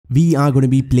We are going to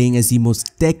be playing as the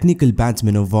most technical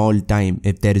batsman of all time.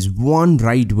 If there is one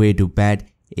right way to bat,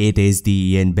 it is the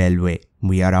Ian Bell way.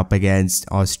 We are up against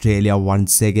Australia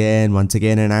once again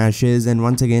in Ashes, and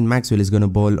once again Maxwell is going to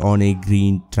bowl on a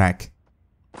green track.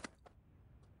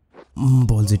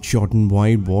 Balls it short and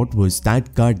wide. What was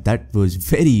that cut? That was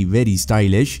very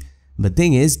stylish. The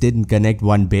thing is, didn't connect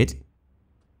one bit.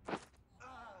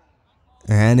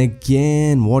 And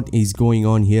again, what is going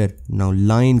on here? Now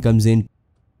line comes in.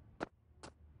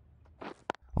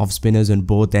 Off spinners on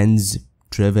both ends.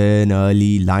 Driven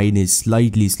early. Line is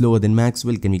slightly slower than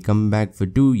Maxwell. Can we come back for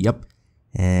two? Yep.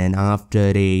 And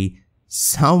after a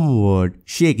somewhat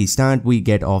shaky start, we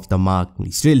get off the mark. We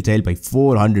still trail by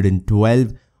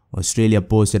 412. Australia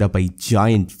posted up a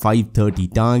giant 530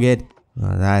 target.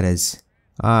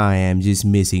 I am just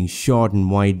missing short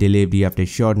and wide delivery after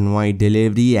short and wide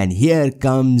delivery. And here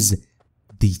comes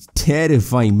the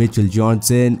terrifying Mitchell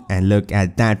Johnson. And look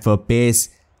at that for pace.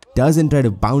 Doesn't try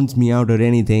to bounce me out or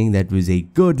anything. That was a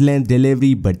good length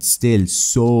delivery, but still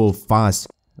so fast.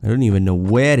 I don't even know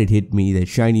where it hit me. The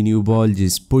shiny new ball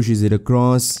just pushes it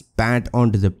across. Bat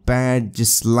onto the pad,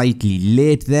 just slightly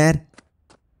late there.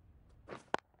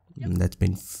 That's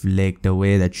been flicked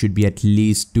away. That should be at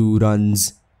least 2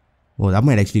 runs. Oh, that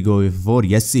might actually go away for 4.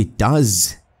 Yes, it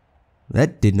does.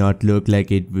 That did not look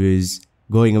like it was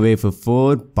going away for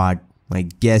 4, but I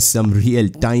guess some real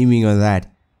timing on that.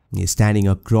 He's standing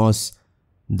across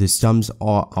the stumps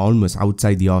or almost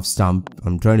outside the off stump.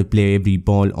 I'm trying to play every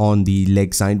ball on the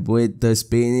leg side with the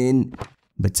spin,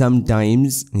 but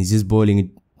sometimes he's just bowling it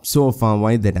so far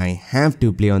wide that I have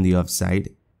to play on the offside.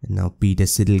 And now Peter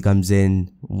Siddle comes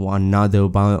in, another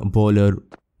bowler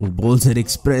who bowls at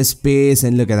express pace,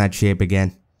 and look at that shape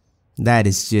again. That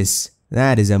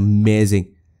is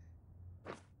amazing.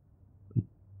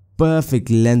 Perfect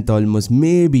length almost.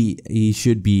 Maybe he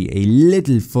should be a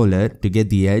little fuller to get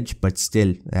the edge, but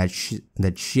still that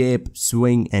shape,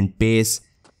 swing and pace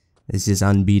is just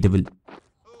unbeatable.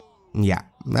 Yeah,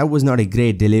 that was not a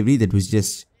great delivery. That was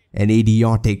just an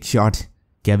idiotic shot.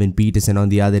 Kevin Peterson on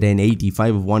the other end,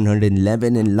 85 of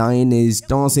 111, and Line is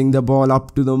tossing the ball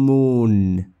up to the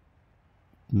moon.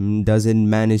 Doesn't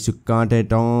manage to cut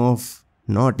it off.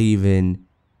 Not even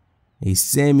a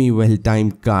semi-well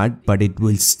timed cut, but it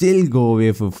will still go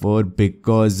away for 4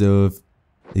 because of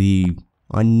the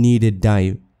unneeded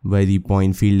dive by the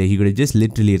point fielder. He could have just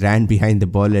literally ran behind the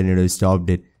ball and it would have stopped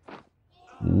it.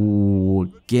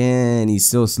 Ooh, again, he's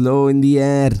so slow in the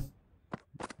air.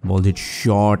 Balled it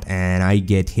short and I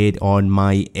get hit on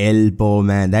my elbow,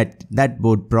 man. That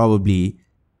would probably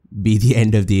be the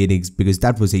end of the innings because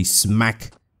that was a smack.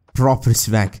 Proper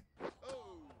smack.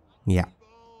 Yeah.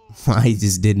 I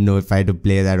just didn't know if I had to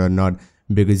play that or not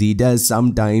because he does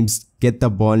sometimes get the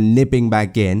ball nipping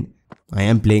back in. I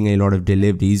am playing a lot of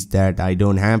deliveries that I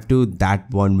don't have to.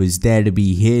 That one was there to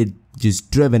be hit,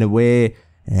 just driven away,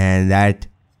 and that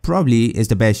probably is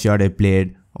the best shot I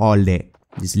played all day.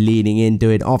 Just leaning into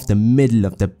it off the middle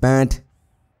of the bat.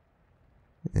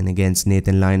 And against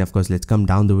Nathan Lyon, of course, let's come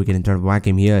down the wicket and try to whack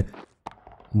him here.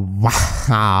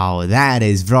 Wow, that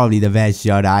is probably the best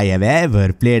shot I have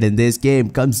ever played in this game.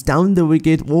 Comes down the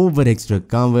wicket over extra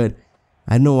cover.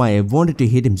 I don't know why I wanted to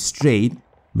hit him straight,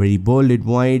 but he bowled it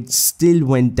wide, still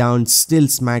went down, still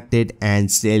smacked it, and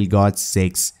still got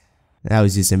 6. That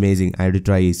was just amazing. I have to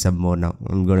try some more now.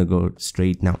 I'm gonna go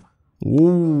straight now.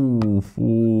 Ooh.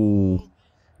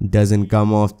 Doesn't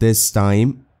come off this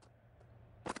time.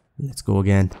 Let's go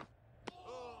again.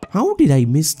 How did I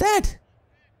miss that?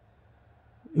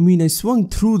 I mean, I swung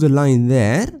through the line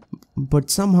there, but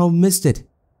somehow missed it.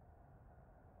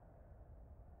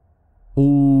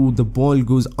 Oh, the ball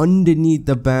goes underneath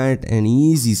the bat. An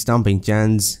easy stumping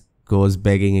chance. Goes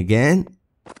begging again.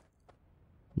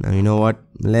 Now, you know what?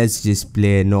 Let's just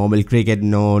play normal cricket.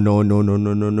 No.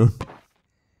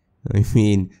 I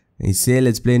mean, I say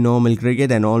let's play normal cricket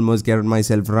and almost get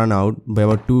myself run out by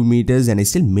about 2 meters and I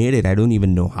still made it. I don't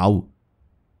even know how.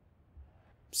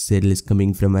 Siddle is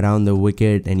coming from around the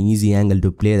wicket, an easy angle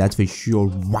to play, that's for sure.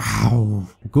 Wow!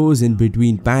 Goes in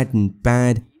between bat and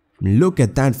pad. Look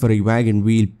at that for a wagon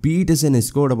wheel. Peterson has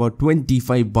scored about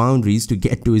 25 boundaries to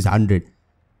get to his 100.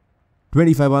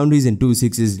 25 boundaries and 2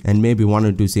 sixes and maybe 1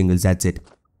 or 2 singles, that's it.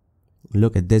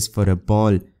 Look at this for a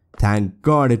ball. Thank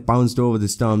God it bounced over the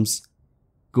stumps.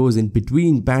 Goes in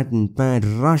between bat and pad,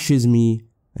 rushes me.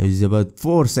 I was about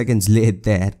 4 seconds late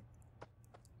there.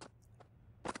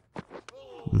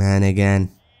 Man,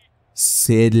 again,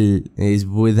 Siddle is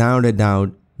without a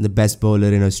doubt the best bowler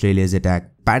in Australia's attack.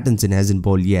 Pattinson hasn't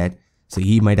bowled yet, so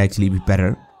he might actually be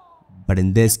better. But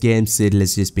in this game, Siddle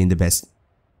has just been the best.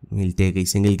 He'll take a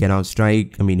single can-off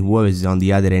strike. I mean, whoever is on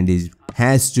the other end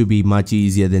has to be much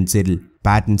easier than Siddle.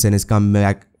 Pattinson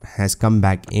has come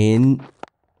back in.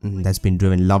 That's been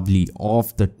driven lovely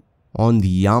on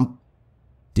the ump.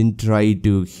 Didn't try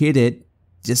to hit it.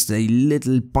 Just a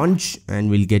little punch and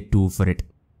we'll get 2 for it.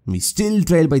 We still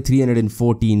trail by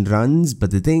 314 runs,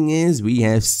 but the thing is, we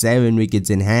have 7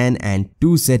 wickets in hand and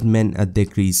 2 set men at the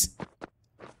crease.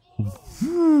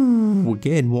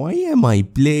 Again, why am I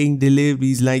playing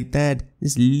deliveries like that?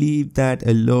 Just leave that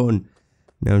alone.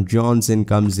 Now Johnson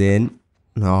comes in.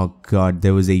 Oh god,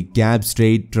 there was a gap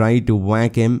straight, tried to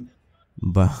whack him,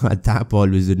 but that ball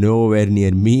was nowhere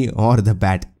near me or the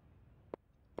bat.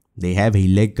 They have a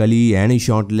leg gully and a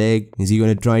short leg. Is he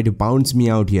going to try to bounce me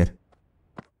out here?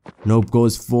 Nope,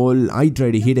 goes full. I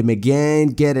try to hit him again,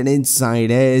 get an inside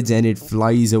edge and it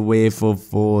flies away for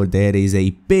 4. There is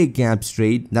a big gap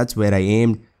straight. That's where I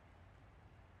aimed.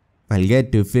 I'll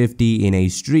get to 50 in a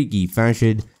streaky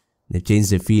fashion. They've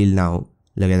changed the field now.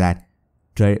 Look at that.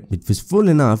 It was full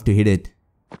enough to hit it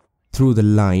through the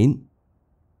line.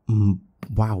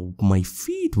 Wow, my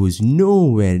feet was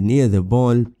nowhere near the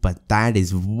ball, but that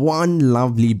is one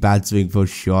lovely bat swing for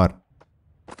sure.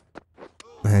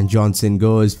 And Johnson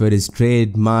goes for his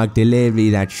trademark delivery,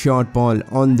 that short ball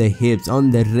on the hips,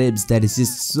 on the ribs, that is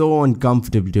just so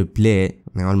uncomfortable to play.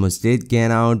 I almost did get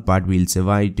out, but we'll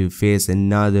survive to face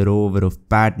another over of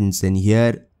Pattinson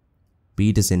here.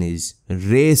 Peterson is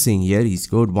racing here. He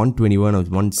scored 121 of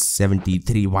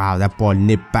 173. Wow, that ball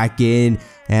nipped back in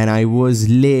and I was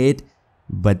late.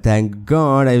 But thank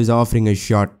God I was offering a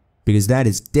shot, because that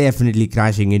is definitely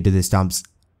crashing into the stumps.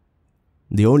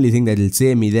 The only thing that will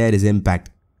save me there is impact.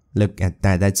 Look at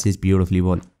that. That's just beautifully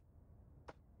bowled.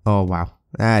 Oh wow.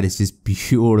 That is just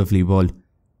beautifully bowled.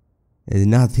 There's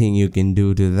nothing you can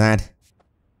do to that.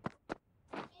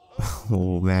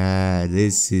 Oh man.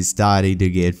 This is starting to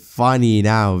get funny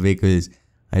now, because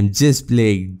I'm just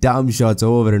playing dumb shots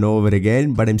over and over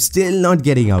again, but I'm still not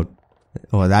getting out.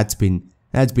 Oh, that's been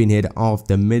hit off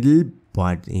the middle,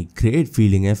 but a great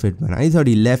fielding effort, man. I thought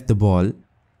he left the ball.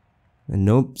 And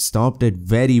nope, stopped it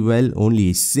very well.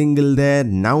 Only a single there.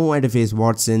 Now I had to face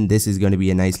Watson. This is going to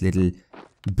be a nice little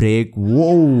break.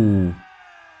 Whoa.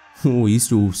 Oh, he's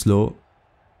too slow.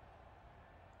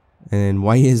 And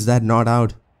why is that not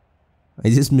out? I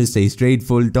just missed a straight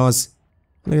full toss.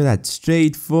 Look at that.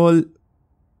 Straight full.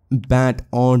 Bat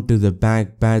onto the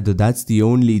back bat. That's the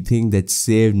only thing that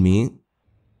saved me.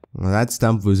 Well, that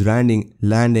stump was landing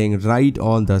right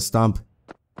on the stump.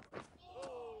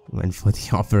 Went for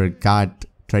the uppercut.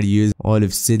 Try to use all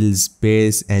of Siddle's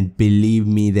space, and believe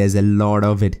me, there's a lot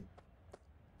of it.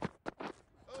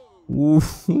 Ooh,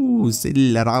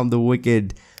 Siddle around the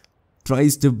wicket.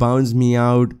 Tries to bounce me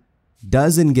out.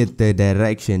 Doesn't get the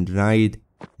direction right.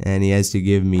 And he has to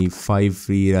give me 5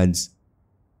 free runs.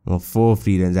 Or 4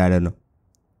 free runs, I don't know.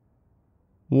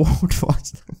 What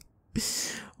was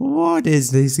that? What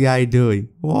is this guy doing?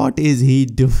 What is he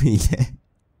doing there?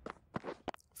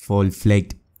 Full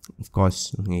flicked. Of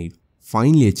course,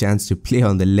 finally a chance to play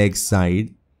on the leg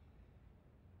side.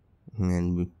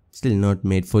 And we still not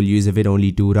made full use of it,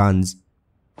 only 2 runs.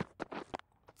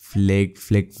 Flick,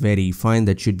 very fine.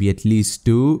 That should be at least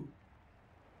 2.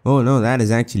 Oh no, that is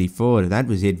actually 4. That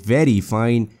was it. Very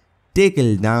fine.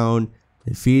 Tickle down.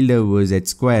 The fielder was at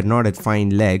square, not at fine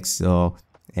legs. So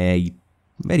a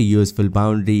very useful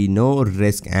boundary. No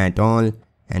risk at all.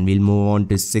 And we'll move on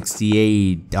to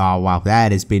 68. Oh wow,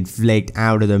 that has been flicked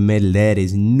out of the middle. There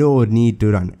is no need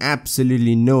to run.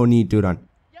 Absolutely no need to run.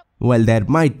 Well, there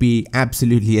might be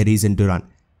absolutely a reason to run.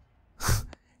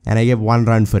 And I get 1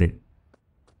 run for it.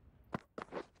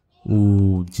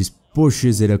 Ooh, just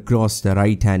pushes it across the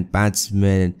right hand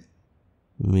batsman.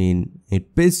 I mean,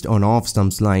 it pitched on off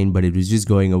stumps line, but it was just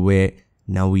going away.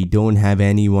 Now we don't have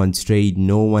anyone straight.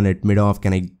 No one at mid off.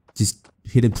 Can I just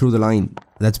hit him through the line?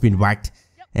 That's been whacked.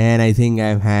 And I think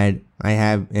I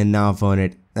have enough on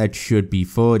it. That should be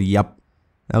 4. Yup.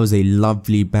 That was a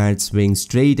lovely bat swing,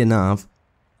 straight enough.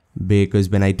 Because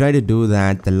when I tried to do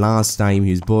that the last time,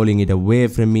 he was bowling it away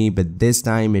from me. But this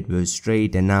time it was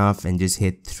straight enough and just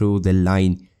hit through the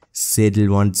line. Siddle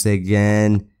once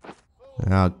again.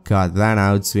 Oh god, that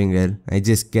outswinger. I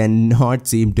just cannot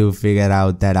seem to figure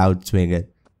out that outswinger.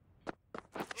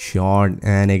 Short,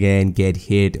 and again get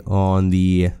hit on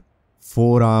the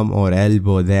forearm or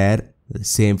elbow there. The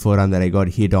same forearm that I got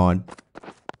hit on.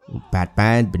 Pat,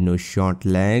 but no short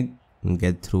leg. And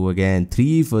get through again.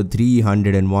 3 for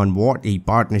 301. What a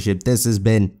partnership this has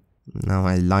been. Now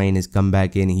my line has come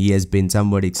back in. He has been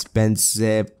somewhat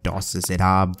expensive. Tosses it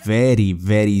up.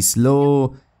 Very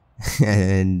slow.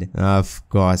 And of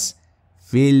course,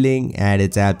 fielding at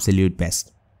its absolute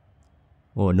best.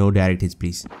 Oh, no direct hits,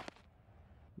 please.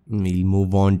 We'll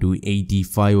move on to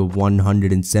 85 of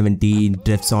 117.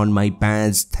 Drifts on my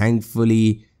pads,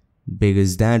 thankfully,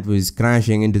 because that was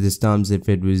crashing into the stumps if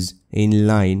it was in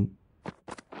line.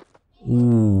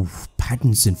 Ooh,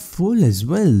 Pattinson full as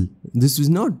well. This was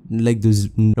not like those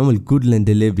normal Goodland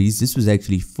deliveries. This was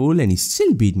actually full and he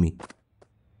still beat me.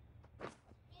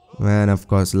 Man, of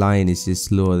course, Lion is just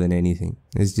slower than anything.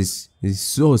 It's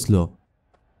so slow.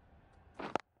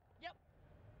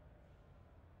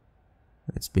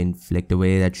 It's been flicked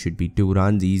away. That should be 2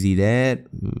 runs. Easy there.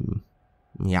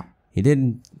 Yeah. He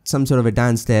did some sort of a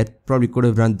dance there. Probably could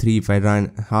have run 3 if I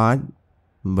ran hard.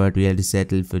 But we had to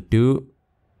settle for 2.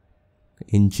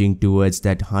 Inching towards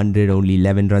that 100. Only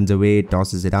 11 runs away.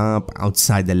 Tosses it up.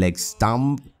 Outside the leg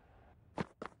stump.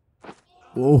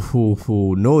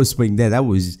 Oh, no swing there. That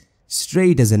was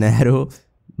straight as an arrow.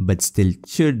 But still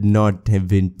should not have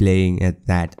been playing at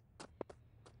that.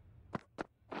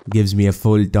 Gives me a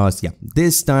full toss. Yeah,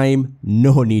 this time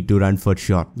no need to run for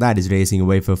sure. That is racing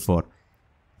away for 4.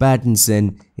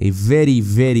 Pattinson, a very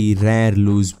rare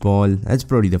loose ball. That's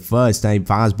probably the first time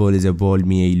fast bowlers have bowled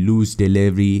me a loose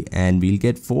delivery and we'll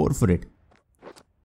get 4 for it.